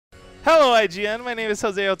Hello, IGN. My name is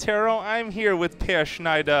Jose Otero. I'm here with Per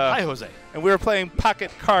Schneider. Hi, Jose. And we're playing Pocket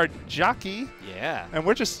Card Jockey. Yeah. And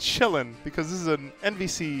we're just chilling because this is an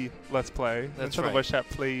NVC Let's Play. That's right. right. Chat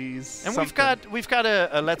plays. And we've got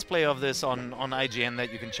a Let's Play of this on IGN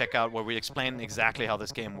that you can check out where we explain exactly how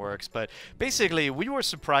this game works. But basically, we were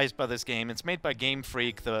surprised by this game. It's made by Game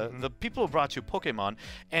Freak, the people who brought you Pokemon.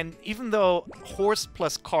 And even though horse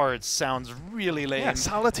plus cards sounds really lame, yeah,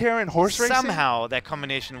 solitaire and horse racing? Somehow that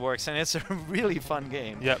combination works, and it's a really fun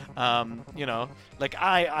game. Yep. You know, like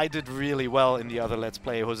I did really well in the other Let's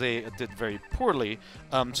Play. Jose did very poorly.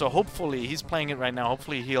 So hopefully he's playing it right now.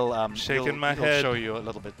 Hopefully he'll show you a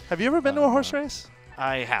little bit. Have you ever been to a horse race?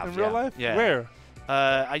 I have. In real life? Yeah. Where?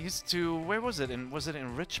 I used to. Where was it? Was it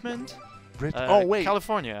in Richmond? Oh wait,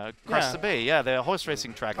 California, across the bay. Yeah, the horse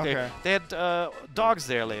racing track. Okay. They had dogs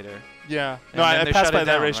there later. Yeah. And no, I pass by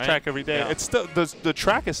that down, racetrack right? every day. Yeah. It's still the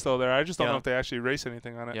track is still there. I just don't know if they actually race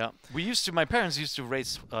anything on it. Yeah. We used to. My parents used to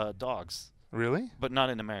race dogs. Really? But not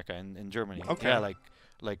in America. In Germany. Okay. Yeah,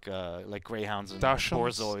 like greyhounds and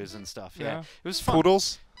borzois and stuff. Yeah. It was fun.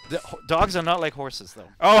 Poodles. The dogs are not like horses, though.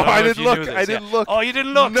 Oh, I didn't look. I didn't look. Oh, you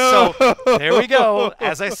didn't look. No. So there we go.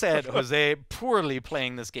 As I said, Jose poorly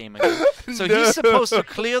playing this game again. So he's supposed to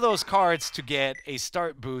clear those cards to get a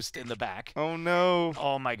start boost in the back. Oh no.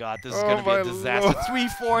 Oh my God, this is gonna be a disaster. Lord. 3,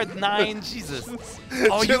 4, 9. Jesus.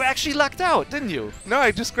 Oh, you actually lucked out, didn't you? No,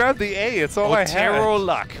 I just grabbed the A. It's all I had. Otero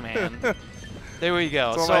luck, man. There we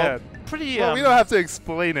go. That's all I had. Pretty. Well, we don't have to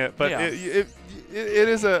explain it, but it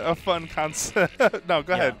is a fun concept. No,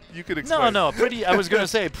 go ahead. You could explain. No. Pretty. I was gonna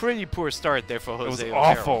say pretty poor start there for Jose. It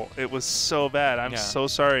was awful. It was so bad. I'm so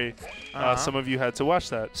sorry. Some of you had to watch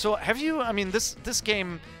that. So have you? I mean, this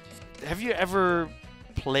game. Have you ever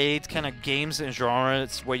played kind of games in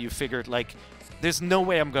genres where you figured like, there's no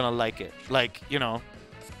way I'm gonna like it. Like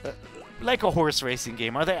like a horse racing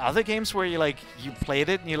game. Are there other games where you played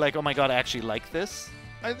it and you're like, oh my God, I actually like this?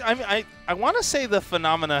 I want to say the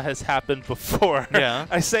phenomena has happened before. Yeah.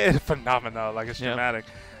 I say it phenomena like it's dramatic.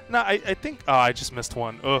 No, I think I just missed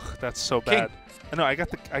one. Ugh, that's so bad. No, I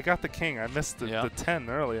got the king. I missed the 10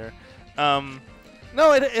 earlier.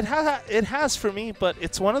 No, it has for me, but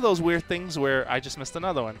it's one of those weird things where I just missed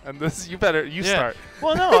another one. And this you start.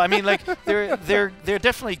 Well, no, I mean like they're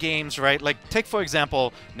definitely games, right? Like take for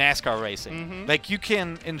example NASCAR racing. Like you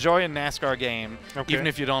can enjoy a NASCAR game even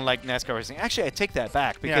if you don't like NASCAR racing. Actually, I take that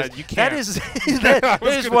back because you can't. that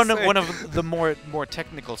is one of the more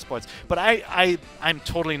technical sports. But I'm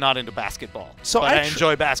totally not into basketball. So but I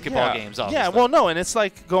enjoy basketball games. Obviously. Yeah, well, no, and it's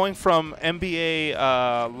like going from NBA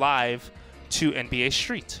Live to NBA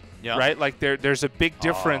Street, right? Like there's a big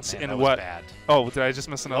difference in what. Bad. Oh, did I just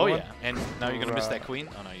miss another one? Oh yeah, and now you're gonna miss that queen.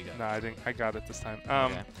 Oh no, you got it. No, I didn't. I got it this time.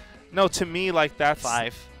 No, to me like that's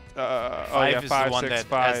 5. 5 is 5, the one 6, that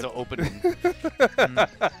 5. has the opening.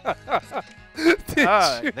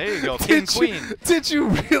 There you go, king queen. Did you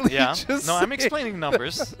really? Yeah. Just no, I'm explaining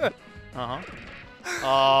numbers.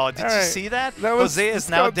 Oh, did you see that? Jose is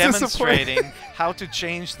now demonstrating how to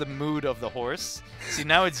change the mood of the horse. See,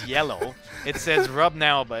 now it's yellow. It says rub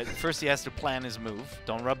now, but first he has to plan his move.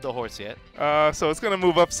 Don't rub the horse yet. So it's going to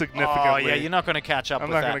move up significantly. Oh, yeah, you're not going to catch up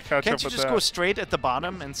with that. I'm not going to catch up with that. Can't you just go straight at the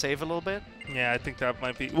bottom and save a little bit? Yeah, I think that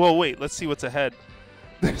might be. Well, wait, let's see what's ahead.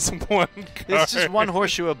 There's one card. There's just one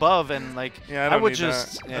horseshoe above, and like I would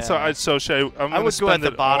just. Yeah. So I would go at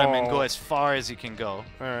the bottom and go as far as you can go.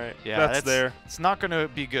 All right. Yeah, that's there. It's not going to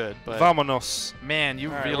be good, but Vámonos. Man,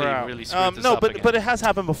 you really screwed this up. No, but it has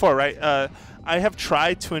happened before, right? I have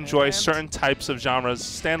tried to enjoy certain types of genres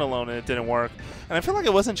standalone, and it didn't work. And I feel like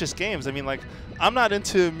it wasn't just games. I mean, like, I'm not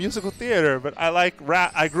into musical theater, but I like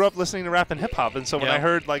rap. I grew up listening to rap and hip hop, and so when I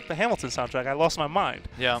heard like the Hamilton soundtrack, I lost my mind.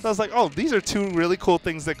 Yeah. So I was like, oh, these are two really cool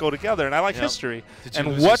things that go together, and I like history.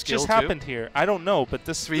 And what just happened here? I don't know, but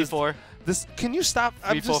this 3, 4. This can you stop?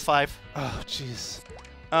 3, 4, 5. Oh, jeez.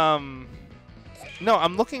 No,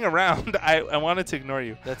 I'm looking around. I wanted to ignore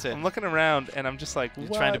you. That's it. I'm looking around, and I'm just like, you're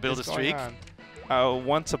trying to build a streak?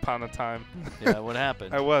 Once upon a time. Yeah, what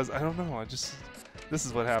happened? I don't know. This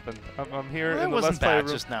is what happened. I'm here in the Let's Play room.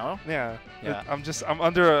 Just now. Yeah. I'm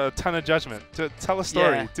under a ton of judgment. To tell a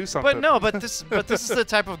story. Yeah. Do something. But no, but this is the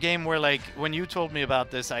type of game where like when you told me about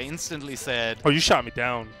this, I instantly said, oh, you shot me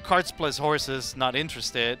down. Cards plus horses, not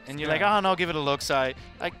interested. And you're like, oh no, give it a look. So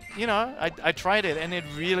I tried it, and it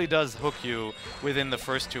really does hook you within the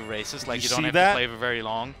first 2 races. Like you don't have to play for very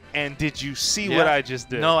long. And did you see what I just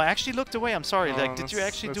did? No, I actually looked away. I'm sorry. Like, did you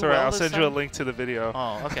actually do well? I'll send you a link to the video.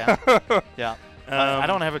 Oh, okay. Yeah. I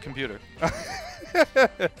don't have a computer.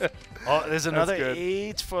 Oh, there's another good.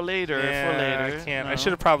 8 for later. Yeah, I can't. No. I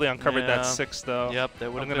should have probably uncovered Yeah. that 6 though. Yep,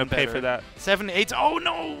 that would I'm have gonna been pay better. for that. 7, 8. Oh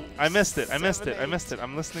no! I missed it. I missed it. 7, I missed 8. it.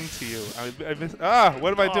 I'm listening to you. I missed. Ah,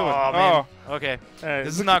 what am I doing? Oh, man. Okay. All right,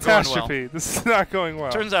 This is is not going well. catastrophe. This is not going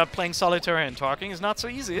well. Turns out playing solitaire and talking is not so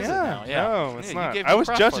easy, is it now? Yeah. No, it's Yeah, not. you gave I me was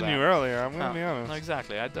crap judging for you that. earlier. I'm gonna be No, honest.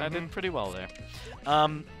 exactly. I did pretty well there.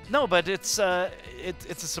 No, but it's a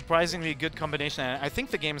surprisingly good combination. And I think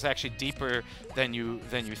the game is actually deeper than you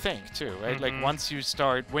think too, right? Like once you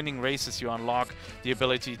start winning races, you unlock the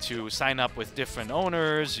ability to sign up with different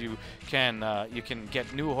owners. You can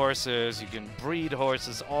get new horses. You can breed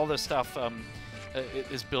horses. All this stuff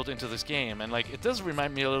is built into this game, and like it does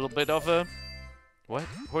remind me a little bit of a what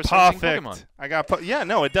horse racing Pokemon. Perfect. I got. Yeah,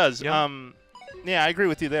 no, it does. Yeah. Yeah, I agree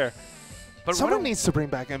with you there. But Someone needs to bring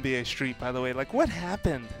back NBA Street, by the way. Like, what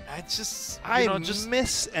happened? I just I just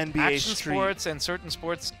miss NBA action Street. sports and certain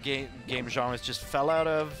sports game genres just fell out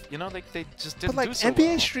of, they just didn't But like do so NBA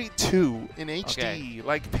well. Street 2 in HD, Okay.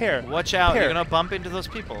 like Pear. Watch out, Pear, you're gonna bump into those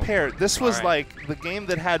people. Pear. This was All right. like the game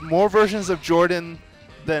that had more versions of Jordan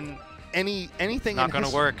than anything. Not in gonna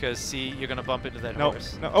history. work, cause see, you're gonna bump into that No,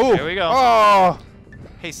 horse. no. Oh, Here we go. Oh,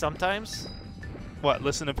 Hey, sometimes. what?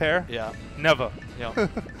 Listen to Pear? Yeah. Never. Yeah.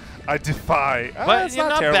 I defy. But it's you're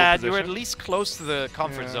not terrible bad. You were at position. least close to the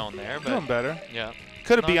comfort Yeah. zone there. Doing But better. yeah.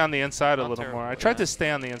 Could have been Not- on the inside a not little more. I terrible, tried yeah. to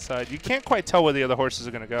stay on the inside. You can't quite tell where the other horses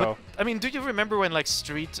are gonna go. But, I mean, do you remember when like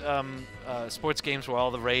street sports games were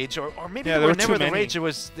all the rage, or maybe Yeah, they there were were too never the many. rage? It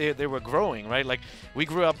was they were growing, right? Like we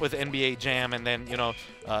grew up with NBA Jam, and then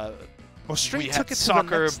Well, Street we took had it to the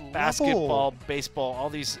soccer, next level. basketball, baseball, all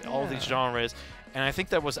these Yeah. genres. And I think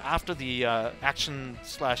that was after the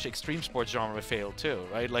action/extreme sports genre failed too,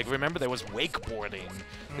 right? Like remember there was wakeboarding,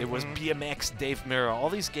 there was BMX, Dave Mirra, all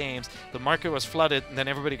these games. The market was flooded, and then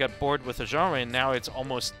everybody got bored with the genre, and now it's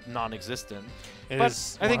almost non-existent. It But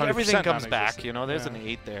is I think 100% everything comes back. non-existent. There's Yeah. an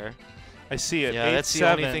 8 there. I see it. Yeah, 8, that's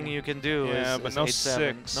 7. the only thing you can do. Yeah, is, but is no 8,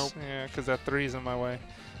 7. 6. Nope. Yeah, because that 3's in my way.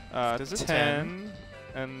 There's a 10,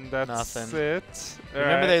 and that's Nothing. it.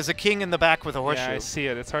 Remember, Alright. there's a king in the back with a horseshoe. Yeah, I see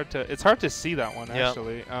it. It's hard to see that one Yep.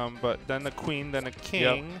 actually. But then the queen, then a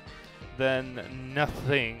king, then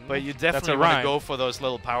nothing. But you That's a definitely want to rhyme. go for those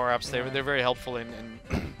little power-ups. Yeah. They're very helpful in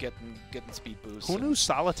getting speed boosts. Who and- knew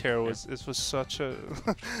solitaire was such a?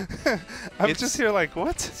 I'm It's- just here like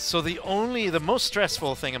what? So the most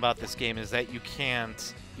stressful thing about this game is that you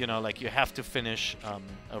can't, like you have to finish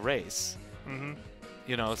a race. Mm-hmm.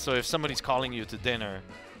 So if somebody's calling you to dinner.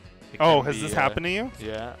 it Oh, can has be, this happened to you?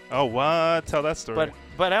 Yeah. Oh, what? Tell that story.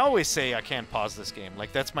 But I always say I can't pause this game.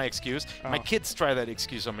 Like that's my excuse. My Oh. kids try that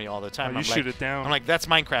excuse on me all the time. you I'm shoot like, it down. I'm like, that's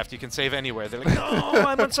Minecraft. You can save anywhere. They're like, no,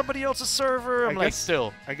 I'm on somebody else's server. I'm I like, guess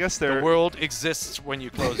still. I guess The they're. world exists when you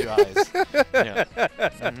close your eyes. Yeah.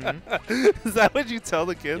 Is that what you tell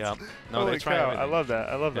the kids? Yeah. No, Holy they try cow! everything. I love that.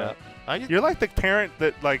 I love Yeah. that. I, You're like the parent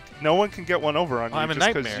that like no one can get one over on you. I'm a just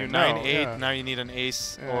 'cause nightmare. You know. 9, 8. Yeah. Now you need an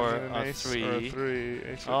ace Yeah, or an a ace 3. Or a 3.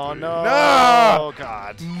 Ace or Oh 3. no! No! Oh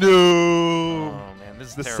god! No! Oh man, this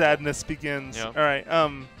is The terrible. sadness begins. Yep. All right.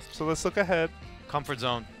 So let's look ahead. Comfort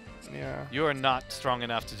zone. Yeah. You are not strong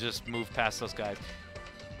enough to just move past those guys.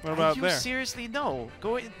 What about Are you there? seriously? No.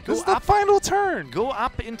 Go This go is the up. final turn. Go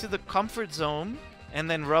up into the comfort zone and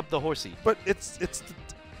then rub the horsey. But it's.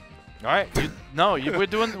 All right. We're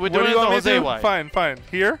doing What do it you the want me to Jose do? way. Fine.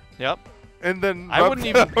 Here, Yep. and then. I rub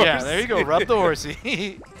wouldn't the even. Yeah. There you go. horsey. Rub the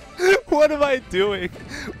horsey. What am I doing?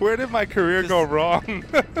 Where did my career go wrong?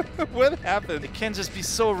 What happened? It can just be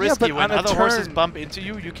so risky but when on a other horses turn- bump into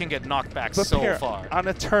you. You can get knocked back But so Pierre, far. on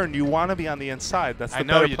a turn, you want to be on the inside. That's I the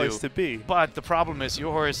know better you place do. to be. But the problem is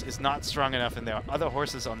your horse is not strong enough, and there are other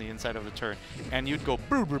horses on the inside of the turn, and you'd go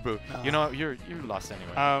boo boo boo. You're lost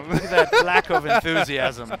anyway. Look at that lack of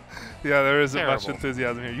enthusiasm. Yeah, there isn't much Terrible.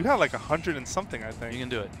 enthusiasm here. You got like 100 and something, I think. You can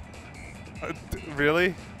do it.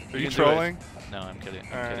 Really? Are you can do it. trolling? No, I'm kidding.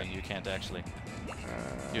 All I'm right. kidding. You can't actually.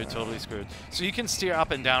 You're totally screwed. So you can steer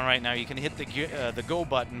up and down right now. You can hit the go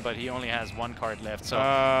button, but he only has one card left. So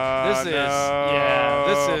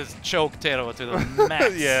this is choke Otero to the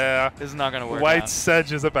max. Yeah. This is not gonna work. White out.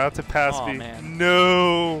 Sedge is about to pass Aw, me. man.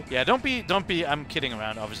 No. Yeah, don't be. I'm kidding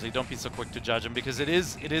around. Obviously, don't be so quick to judge him because it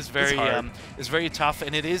is very hard. it's very tough,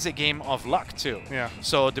 and it is a game of luck too. Yeah.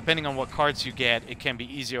 So depending on what cards you get, it can be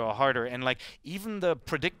easier or harder. And like even the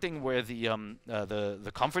predicting where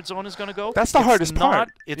the comfort zone is going to go. That's the it's hardest not, part.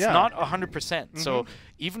 It's Yeah. not 100%. So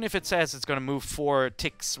even if it says it's going to move 4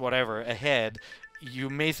 ticks, whatever, ahead, you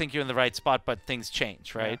may think you're in the right spot, but things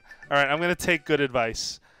change, right? Yeah. All right, I'm going to take good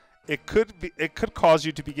advice. It could cause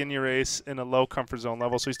you to begin your race in a low comfort zone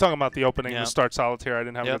level. So he's talking about the opening, Yep. the start solitaire. I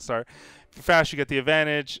didn't have a Yep. good start. If you're fast, you get the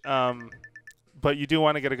advantage. but you do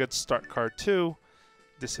want to get a good start card too.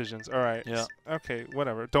 Decisions. All right. Yeah. Okay.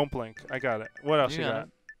 Whatever. Don't blink. I got it. What else you got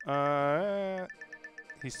got?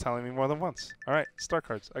 He's telling me more than once. All right. Start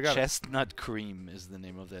cards. I got Chestnut Cream is the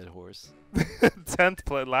name of that horse. it. 10th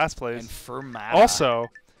place. Last place. And Fermata. Also,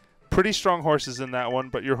 pretty strong horses in that one,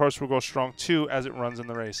 but your horse will go strong too as it runs in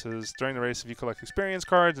the races. During the race, if you collect experience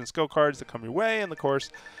cards and skill cards that come your way in the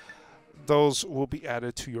course, those will be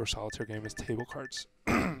added to your solitaire game as table cards.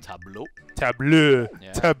 Tableau. Tableau.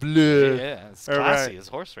 Yeah. Tableau. Yeah, it's All classy. right. It's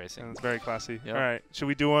horse racing. And it's very classy. Yep. All right. Should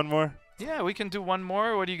we do one more? Yeah, we can do one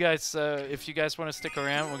more. What do you guys, if you guys want to stick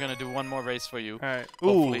around, we're going to do one more race for you. All right.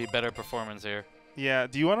 Hopefully better performance here. Yeah.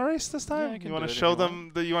 Do you want to race this time? Yeah, I can you want do to it if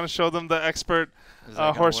show you them the expert Is that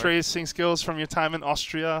gonna horse work? racing skills from your time in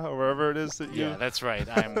Austria or wherever it is that you. Yeah, that's right.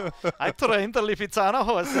 I trained the Lipizzaner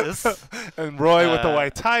horses. And Roy with the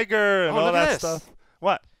white tiger and oh, all look at that this. stuff.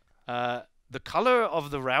 What? The color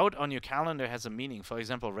of the route on your calendar has a meaning. For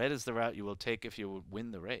example, red is the route you will take if you would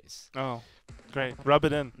win the race. Oh, great. Rub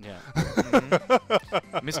it in. Yeah.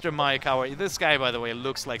 Mr. Maekawa. This guy, by the way,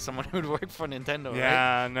 looks like someone who would work for Nintendo, right?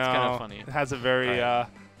 Yeah, no. It's kind of funny. It has a very.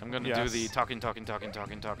 I'm going to do the talking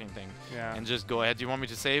thing. Yeah. And just go ahead. Do you want me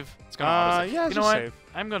to save? It's going to auto-save. Yeah, you know just what? save.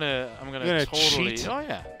 I'm gonna gonna totally. cheat? Oh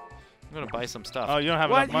yeah. I'm gonna buy some stuff. Oh, you don't have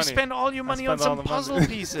what? enough money. You spend all your money on spend all some the puzzle money.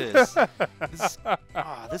 pieces.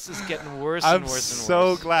 This is getting worse and I'm worse and so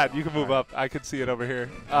worse. glad. You can move up. I can see it over here.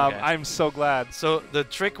 I'm so glad. So the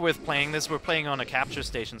trick with playing this, we're playing on a capture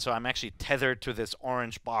station, so I'm actually tethered to this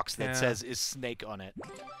orange box that says "is snake" on it.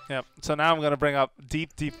 Yep. So now I'm going to bring up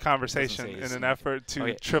deep conversation Doesn't say in an snake. effort to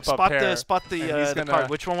Okay. trip spot up hair. Spot And he's the gonna- card.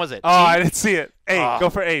 Which one was it? Oh, I didn't see it. A. Go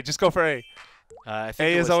for A. Just go for A. I think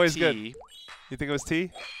A it is was always T. good. You think it was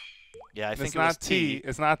T? Yeah, I think It's it was not T.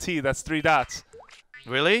 It's not T. That's 3 dots.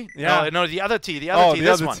 Really? Yeah. No, the other T. The other T. The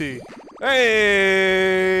This other one. T.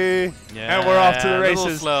 Hey! Yeah, And we're off to the a races.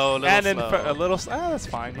 little slow, and slow. a little. That's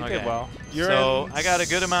fine. You did well. You're so in I got a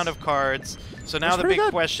good amount of cards. So now That's the pretty big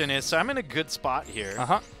good. question is, so I'm in a good spot here.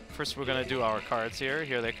 Uh-huh. First, we're gonna do our cards here.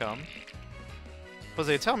 Here they come.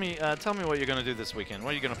 Jose, tell me what you're gonna do this weekend.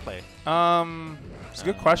 What are you gonna play? It's a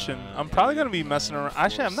good question. I'm probably going to be messing around.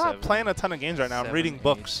 Actually, I'm not 7, playing a ton of games right now. I'm 7, reading 8.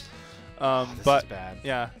 books. This But is bad.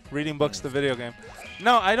 yeah, reading books, the video game.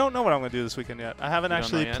 No, I don't know what I'm going to do this weekend yet. I haven't You don't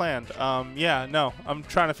actually know yet? planned. Yeah, no, I'm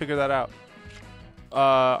trying to figure that out.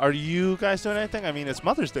 Are you guys doing anything? I mean, it's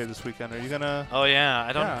Mother's Day this weekend. Are you gonna? Oh yeah, I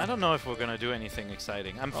Yeah. don't know if we're gonna do anything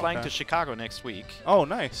exciting. I'm flying Okay. to Chicago next week. Oh,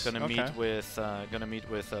 nice. Gonna okay. meet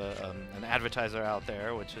with an advertiser out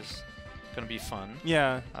there, which is gonna be fun.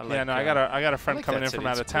 Yeah, I yeah. like, No, I got a friend like coming that in from city.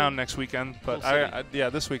 out of It's town cool. next weekend, but Cool city. yeah,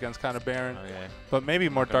 this weekend's kind of barren. Okay. But maybe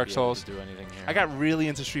more Not gonna Dark be able to Souls. do anything here. I got really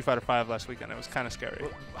into Street Fighter V last weekend. It was kind of scary.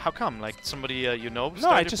 How come? Like somebody you know? No,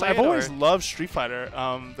 started to play I've it, always or? loved Street Fighter.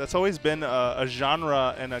 That's always been a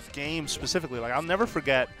genre and a game specifically. Like I'll never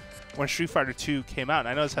forget when Street Fighter 2 came out. And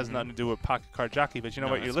I know this has nothing to do with Pocket Card Jockey, but you know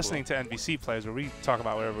No, what? You're that's listening to NVC plays where we talk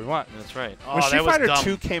about whatever we want. That's right. Oh, When that Street was Fighter dumb.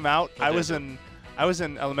 2 came out, What I did was it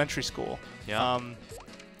in elementary school. Yeah.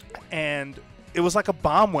 And it was like a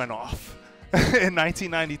bomb went off in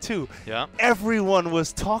 1992. Yeah. Everyone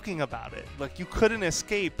was talking about it. Like you couldn't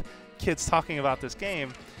escape kids talking about this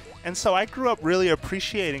game. And so I grew up really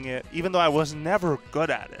appreciating it, even though I was never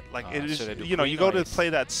good at it. Like it is, should I do you know, Queen you go to Ice? play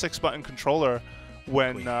that 6-button controller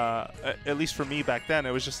when, Queen. at least for me back then,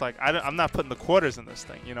 it was just like I'm not putting the quarters in this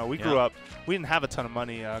thing. You know, we grew Yeah. up, we didn't have a ton of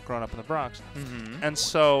money growing up in the Bronx, Mm-hmm. and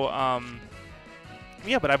so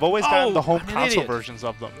yeah. But I've always gotten the home I'm an console idiot. versions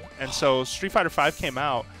of them, and so Street Fighter V came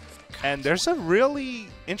out. And there's a really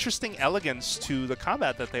interesting elegance to the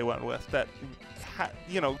combat that they went with that,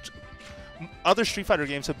 you know, other Street Fighter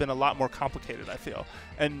games have been a lot more complicated, I feel.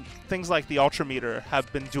 And things like the Ultra Meter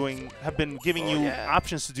have been giving you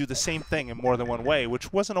options to do the same thing in more than one way,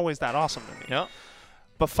 which wasn't always that awesome to me. Yeah.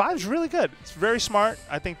 But 5's really good. It's very smart.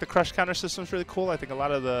 I think the crush counter system's really cool. I think a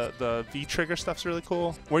lot of the V trigger stuff's really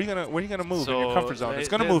cool. Where are you gonna move in your comfort zone? It's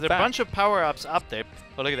gonna move There's back. a bunch of power-ups up there.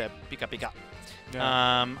 Oh, look at that. Pika pika.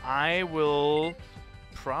 Yeah. I will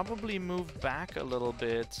probably move back a little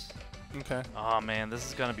bit. Okay. Oh, man, this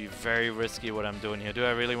is going to be very risky what I'm doing here. Do I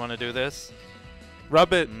really want to do this?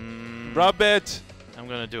 Rub it. Rub it. I'm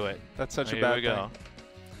going to do it. That's such a Here bad we go. thing.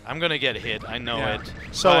 I'm going to get hit. I know Yeah. it.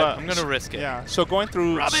 So But I'm going to risk it. Yeah. So going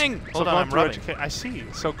through Rubbing! So Hold on, going I'm through rubbing. I see.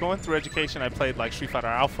 So going through education, I played like Street Fighter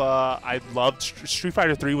Alpha. I loved Street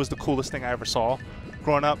Fighter 3 was the coolest thing I ever saw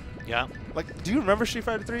growing up. Yeah. Like, do you remember Street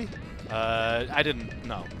Fighter 3? I didn't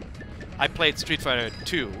know. I played Street Fighter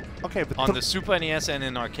 2 Okay, but on the Super NES and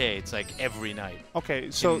in arcades like every night.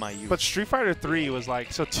 Okay, so my youth. but Street Fighter 3 was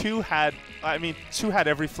like, so 2 had, I mean, 2 had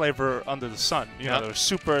every flavor under the sun. You know, there was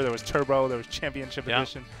Super, there was Turbo, there was Championship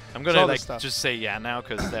Edition. I'm gonna like just say yeah now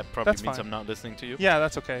because that probably means I'm not listening to you. Yeah,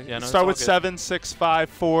 that's okay. Yeah, no, start with good. 7, 6, 5,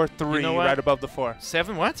 4, 3, You know right above the 4.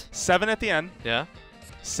 7 what? 7 at the end. Yeah.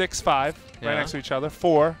 6, 5, Yeah. right next to each other.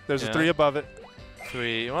 4, there's a 3 above it.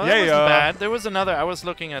 3. Well, that wasn't bad. There was another. I was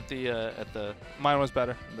looking at the Mine was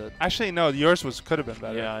better. Actually, no, yours could have been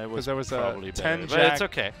better. Yeah, it was there was probably a better. 10 But jack. it's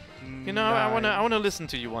okay. You know, I wanna listen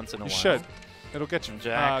to you once in a while. You should. It'll get you.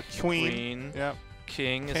 Jack, Queen. Yep.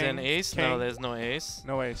 King is an ace. King. No, there's no ace.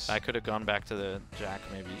 No ace. I could have gone back to the jack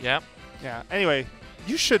maybe. Yep. Yeah. Anyway,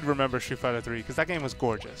 you should remember Street Fighter 3 because that game was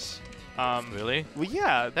gorgeous. Really? Well,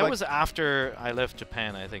 yeah. That was after I left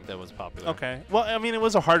Japan. I think that was popular. Okay. Well, I mean, it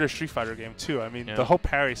was a harder Street Fighter game too. I mean, Yeah. the whole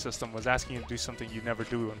parry system was asking you to do something you never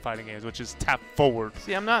do in fighting games, which is tap forward.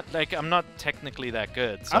 See, I'm not technically that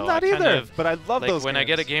good. So I'm not I kind either, of, but I love those when games. I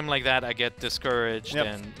get a game like that, I get discouraged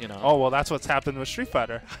and, you know. Oh, well, that's what's happened with Street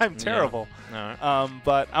Fighter. I'm terrible. No.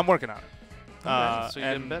 But I'm working on it. Okay, so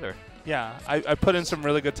you're getting better. Yeah, I put in some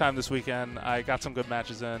really good time this weekend. I got some good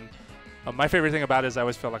matches in. My favorite thing about it is I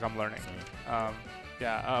always feel like I'm learning.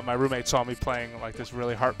 My roommate saw me playing like this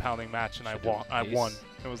really heart-pounding match, and I won.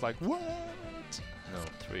 It was like, what? No,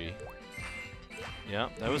 3. Yeah,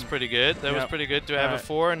 that was pretty good. That was pretty good. Do I have a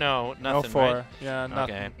 4? No, nothing. No 4. Right? Yeah,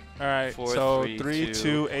 nothing. Okay. All right. 4, so 3,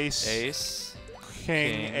 2, ace. Ace.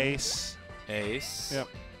 King, ace. Ace. Yep.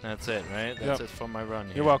 That's it, right? That's it for my run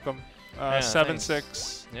here. You're welcome. 7, thanks.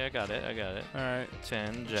 6. Yeah, I got it. All right.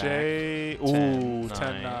 10, jack. J. 10,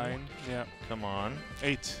 10, 9. Yep. Come on.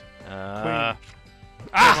 8. Queen.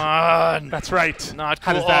 Come on! That's right. Not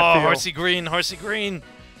cool. How does that feel? Horsey green, horsey green.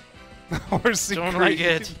 Horsey Don't green. like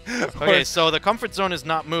it. Okay, so the comfort zone is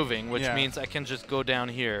not moving, which Yeah. means I can just go down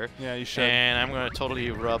here. Yeah, you should. And I'm going to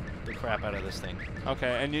totally rub the crap out of this thing.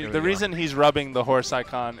 Okay, and Here we the go. reason he's rubbing the horse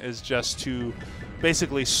icon is just to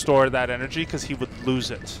basically store that energy because he would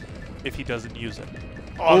lose it if he doesn't use it.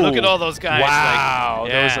 Oh, look at all those guys. Wow,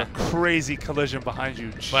 like, there was a crazy collision behind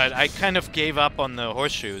you. But I kind of gave up on the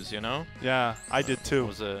horseshoes, you know? Yeah, I did too. It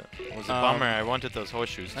was a bummer. I wanted those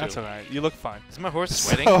horseshoes too. That's all right. You look fine. Is my horse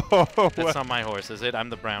sweating? That's not my horse, is it?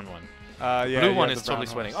 I'm the brown one. Yeah, Blue one is totally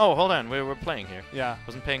sweating. Oh, hold on. We're playing here. Yeah.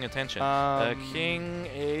 Wasn't paying attention. King,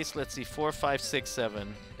 ace, let's see. 4, 5, 6,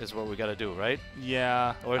 7 is what we got to do, right?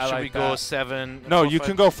 Yeah. Or should we go 7? No, 4, you 5,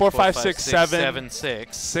 can go 4, 5, 6, 6, 7. 7,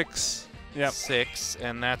 6. 6. Yep. 6,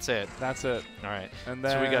 and that's it. That's it. All right. And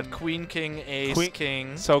then so we got queen, king, ace,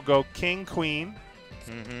 king. So go king, queen.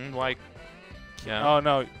 Mm-hmm. Why? Yeah. Oh,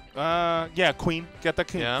 no. Yeah, queen. Get the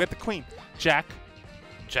king. Yeah. Get the queen. Jack.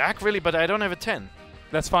 Jack, really? But I don't have a 10.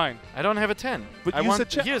 That's fine. I don't have a 10. But I use want, a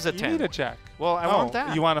jack. here's a 10. You need a jack. Well, I want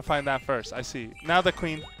that. You want to find that first. I see. Now the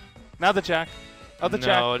queen. Now the jack. Oh, the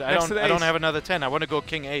jack. No, next to the I don't ace. have another 10. I want to go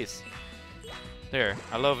king, ace. There.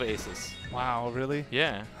 I love aces. Wow, really?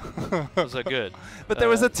 Yeah. Those are good. But there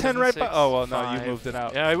was a 10 7, right 6, by. Oh, well, no, 5. you moved it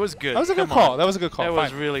out. Yeah, it was good. That was a good Come call. on. That was a good call. That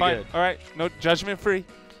was really good. All right. No judgment free.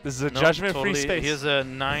 This is a judgment-free space. Here's a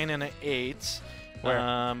 9 and an 8.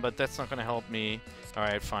 Where? But that's not going to help me. All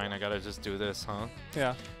right, fine. I got to just do this, huh?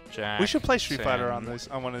 Yeah. Jack. We should play Street Fighter 10.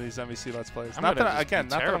 on one of these NVC Let's Plays. I'm not gonna that just again, be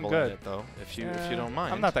not that I'm terrible good. at it, though, if you don't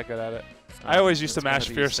mind. I'm not that good at it. I always used to It's gonna mash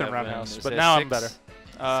be Fearsome 7. Roundhouse, Is but it now 6? I'm better.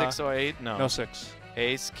 6 or 8? No. No 6.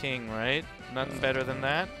 Ace, king, right? Nothing better than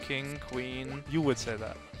that. King, queen. You would say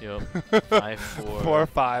that. Yep. 5, 4. 4,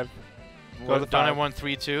 5. Go to the 5. Don't I want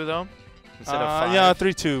 3, 2 though? Instead of 5. Yeah,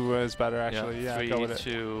 3, 2 is better actually. Yeah, 3, go with it.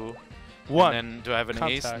 2. 1. And then do I have an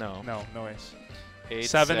ace? No. No ace. 8,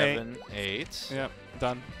 7, 8. Yep,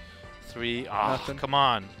 done. 3. Ah, Nothing. come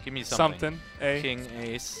on. Give me something. Something. A. King,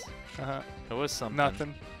 ace. Uh-huh. It was something.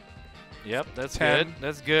 Nothing. Yep, that's 10. good.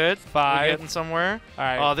 That's good. 5. We're getting somewhere. All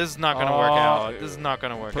right. Oh, this is not going to work out. This is not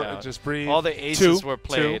going to work out. Just breathe. All the aces 2, were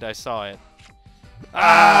played. 2. I saw it.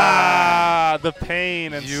 The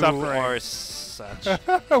pain and you suffering. are such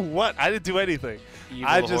What? I didn't do anything.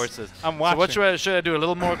 evil horses. I'm watching. So what should I do? A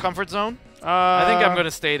little more comfort zone? I think I'm gonna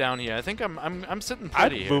stay down here. I think I'm sitting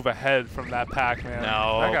pretty I'd here. move ahead from that pack, man.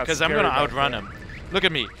 No, because I'm gonna outrun him. Look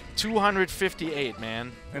at me, 258,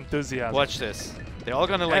 man. Enthusiasm. Watch this. They're all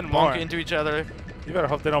gonna like And bonk more. into each other. You better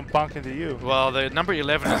hope they don't bonk into you. Well, the number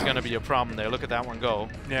 11 is gonna be a problem there. Look at that one go.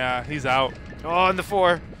 Yeah, he's out. Oh, and the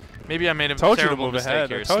 4. Maybe I made a Told you to terrible move mistake ahead.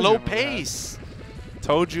 here. I told you Slow to move ahead. pace.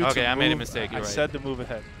 Told you to Okay, I move. made a mistake. You're I right. said to move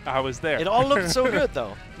ahead. I was there. It all looked so good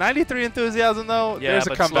though. 93 enthusiasm though. Yeah, There's a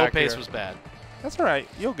but comeback slow pace here. was bad. That's all right.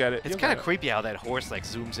 You'll get it. It's kind of creepy how that horse like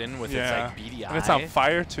zooms in with its like beady eye. And it's on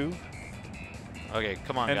fire too. Okay,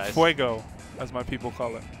 come on, and guys. Fuego, as my people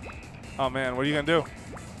call it. Oh man, what are you gonna do?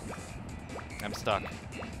 I'm stuck.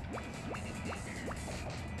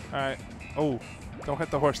 All right. Oh, don't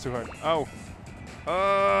hit the horse too hard. Oh.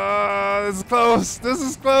 This is close. This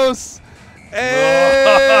is close.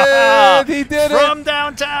 And he did it. From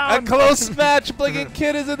downtown. A close match. Blinking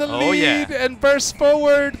Kid is in the Oh, lead yeah. and bursts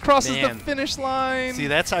forward, crosses Man. the finish line. See,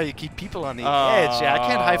 that's how you keep people on the edge. Yeah, I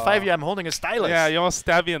can't high five you. I'm holding a stylus. Yeah, you almost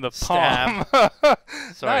stab me in the palm.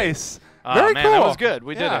 Sorry. Nice. Very man, cool. that was good.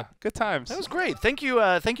 We did Yeah, it. good times. That was great. Thank you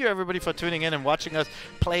everybody for tuning in and watching us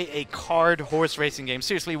play a card horse racing game.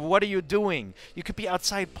 Seriously, what are you doing? You could be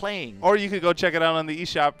outside playing. Or you could go check it out on the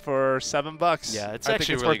eShop for $7. Yeah, it's I actually think it's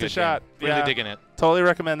really worth good a shot. game. Really Yeah, digging it. totally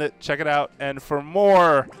recommend it. Check it out. And for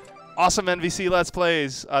more awesome NVC Let's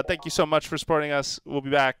Plays, thank you so much for supporting us. We'll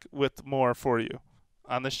be back with more for you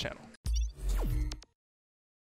on this channel.